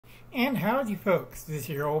And howdy folks, this is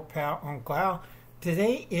your old pal Uncle Al.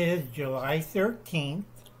 Today is July 13th,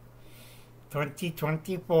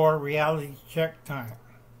 2024, reality check time.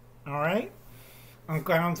 Alright?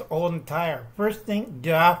 Uncle Al's old and tired. First thing,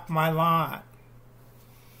 get off my lawn.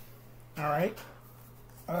 Alright?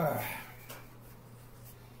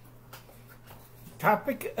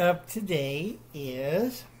 Topic of today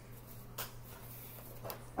is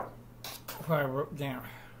what I wrote down.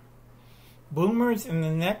 Boomers in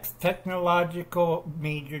the next technological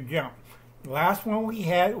major jump. The last one we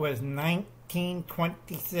had was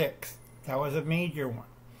 1926. That was a major one.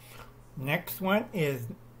 Next one is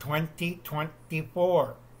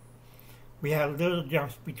 2024. We had little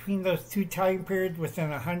jumps between those two time periods within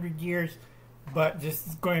 100 years, but this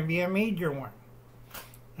is going to be a major one.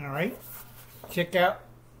 Alright? Check out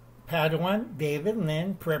Padawan David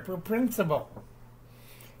Lynn Prepper Principle.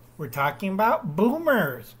 We're talking about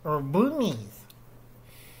boomers or boomies.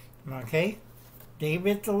 Okay?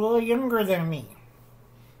 David's a little younger than me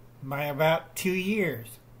by about 2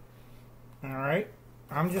 years. Alright?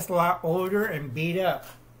 I'm just a lot older and beat up.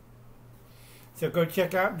 So go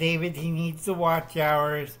check out David. He needs the watch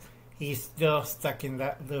hours. He's still stuck in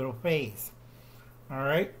that little phase.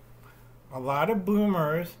 Alright? A lot of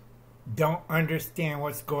boomers don't understand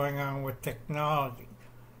what's going on with technology.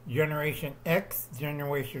 Generation X,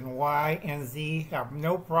 Generation Y, and Z have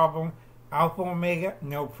no problem. Alpha Omega,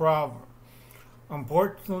 no problem.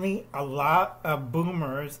 Unfortunately, a lot of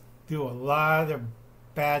boomers do a lot of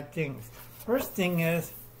bad things. First thing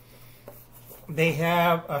is, they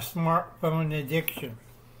have a smartphone addiction.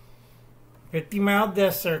 50-mile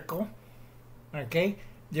death circle. Okay?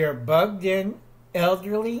 They're bugged in,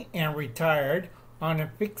 elderly, and retired on a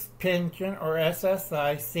fixed pension or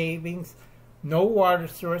SSI savings. No water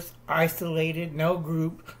source, isolated, no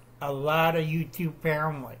group, a lot of YouTube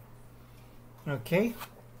family. Okay?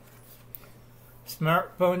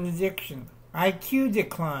 Smartphone addiction, IQ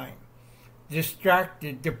decline,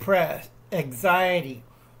 distracted, depressed, anxiety,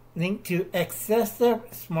 linked to excessive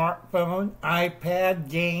smartphone,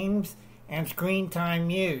 iPad, games, and screen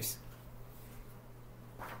time use.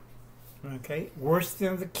 Okay? Worse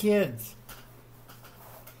than the kids.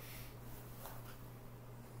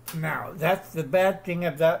 Now, that's the bad thing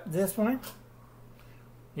about this one.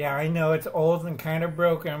 Yeah, I know it's old and kind of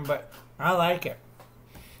broken, but I like it.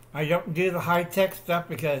 I don't do the high-tech stuff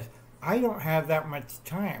because I don't have that much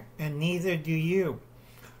time, and neither do you.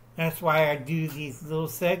 That's why I do these little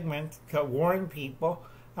segments to warn people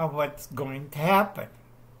of what's going to happen.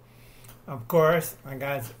 Of course, I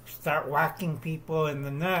gotta start whacking people in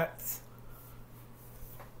the nuts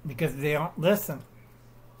because they don't listen.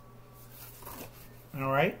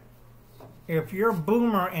 Alright? If you're a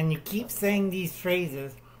boomer and you keep saying these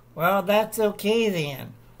phrases, well, that's okay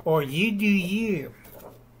then. Or you do you.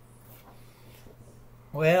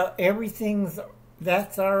 Well,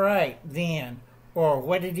 that's alright then. Or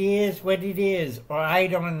what it is. Or I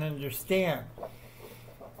don't understand.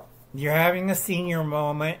 You're having a senior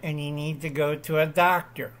moment and you need to go to a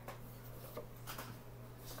doctor.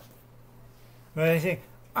 But I say,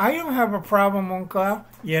 I don't have a problem, Uncle.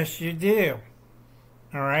 Yes, you do.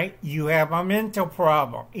 Alright, you have a mental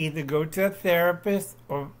problem. Either go to a therapist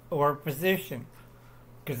or a physician.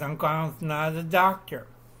 Because Uncle Al's not a doctor.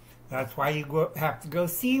 That's why you have to go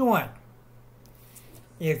see one.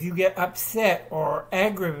 If you get upset or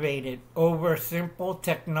aggravated over simple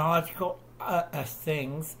technological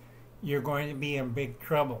things, you're going to be in big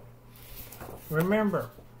trouble. Remember,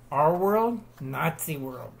 our world, Nazi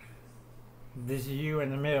world. This is you in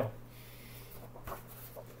the middle.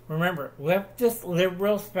 Remember, leftists,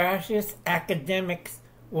 liberals, fascists, academics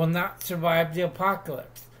will not survive the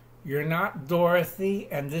apocalypse. You're not Dorothy,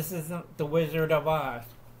 and this isn't the Wizard of Oz.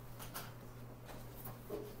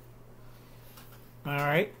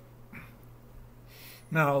 Alright?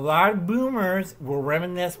 Now, a lot of boomers will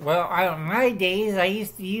reminisce, well, in my days, I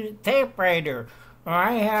used to use a typewriter. Or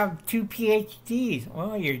I have 2 PhDs.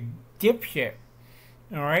 Well, you're dipshit.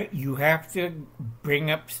 Alright? You have to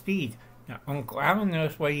bring up speed. Now, Uncle Al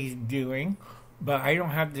knows what he's doing, but I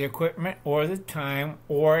don't have the equipment or the time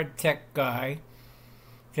or a tech guy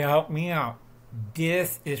to help me out.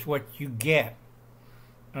 This is what you get.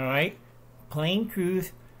 Alright? Plain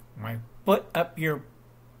truth. My foot up your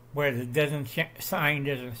where the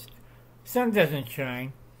sun doesn't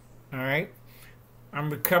shine. Alright? I'm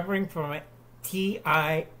recovering from a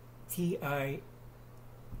TIA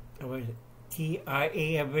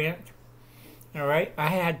event. Alright, I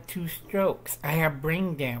had 2 strokes. I have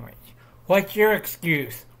brain damage. What's your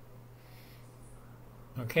excuse?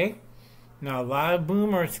 Okay? Now, a lot of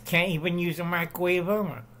boomers can't even use a microwave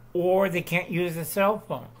oven, or they can't use a cell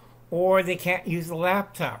phone, or they can't use a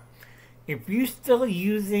laptop. If you're still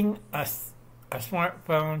using a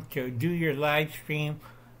smartphone to do your live stream,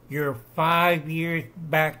 you're 5 years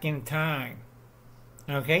back in time.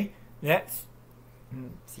 Okay? That's,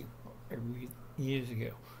 let's see, years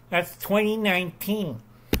ago. That's 2019.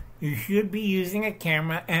 You should be using a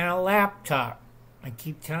camera and a laptop. I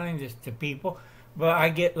keep telling this to people, but I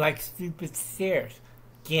get like stupid stares.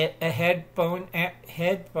 Get a headphone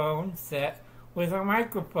set with a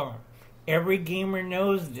microphone. Every gamer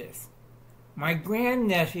knows this. My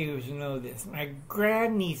grandnephews know this. My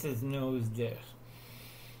grandnieces knows this.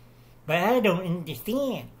 But I don't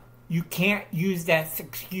understand. You can't use that as an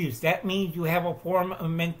excuse. That means you have a form of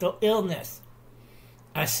mental illness.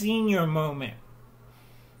 A senior moment.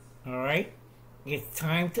 Alright? It's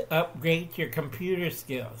time to upgrade your computer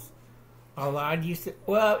skills. A lot of you say,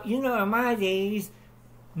 well, you know, in my days,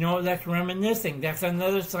 no, that's reminiscing. That's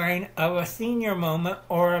another sign of a senior moment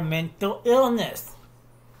or a mental illness.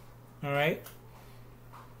 Alright?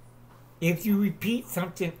 If you repeat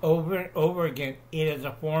something over and over again, it is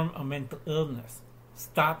a form of mental illness.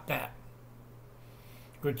 Stop that.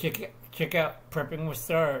 Go check out Prepping with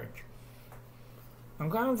Sarge. I'm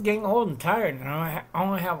getting old and tired, and I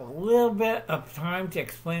only have a little bit of time to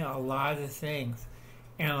explain a lot of the things.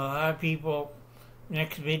 And a lot of people,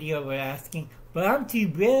 next video, were asking, but I'm too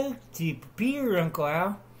big to prepare, Uncle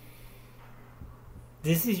Al.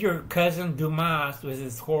 This is your cousin Dumas with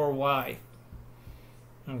his whore wife.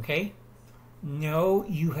 Okay? No,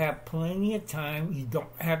 you have plenty of time. You don't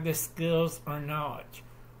have the skills or knowledge.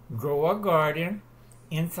 Grow a garden,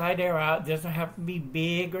 inside or out. It doesn't have to be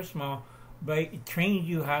big or small, but it trains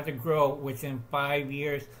you how to grow within 5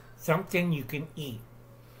 years. Something you can eat.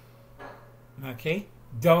 Okay?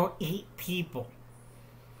 Don't eat people.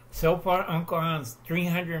 So far, Uncle Al's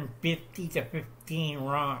 350 to 15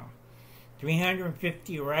 wrong.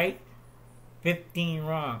 350 right, 15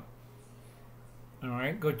 wrong.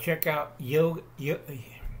 Alright, go check out yoga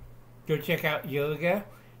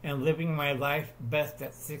and Living My Life Best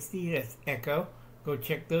at 60. That's Echo. Go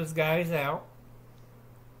check those guys out.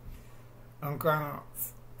 I'm kind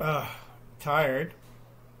of tired.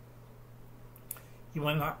 You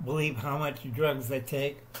will not believe how much drugs I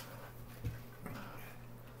take.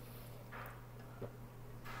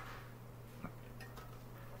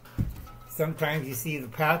 Sometimes you see the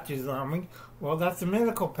patches on me. Well, that's a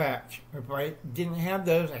medical patch. If I didn't have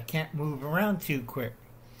those, I can't move around too quick.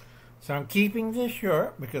 So I'm keeping this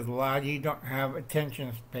short because a lot of you don't have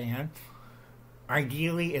attention span.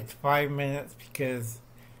 Ideally, it's 5 minutes because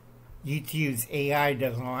YouTube's AI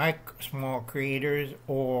doesn't like small creators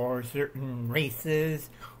or certain races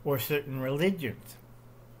or certain religions.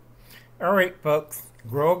 Alright, folks.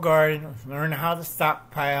 Grow a garden. Learn how to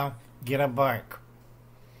stockpile. Get a bike.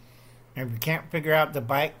 If you can't figure out the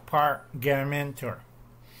bike part, get a mentor.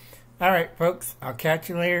 Alright, folks. I'll catch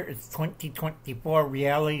you later. It's 2024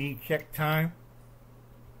 reality check time.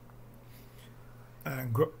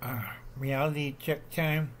 Reality check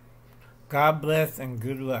time. God bless and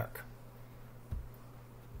good luck.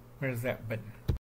 Where's that button?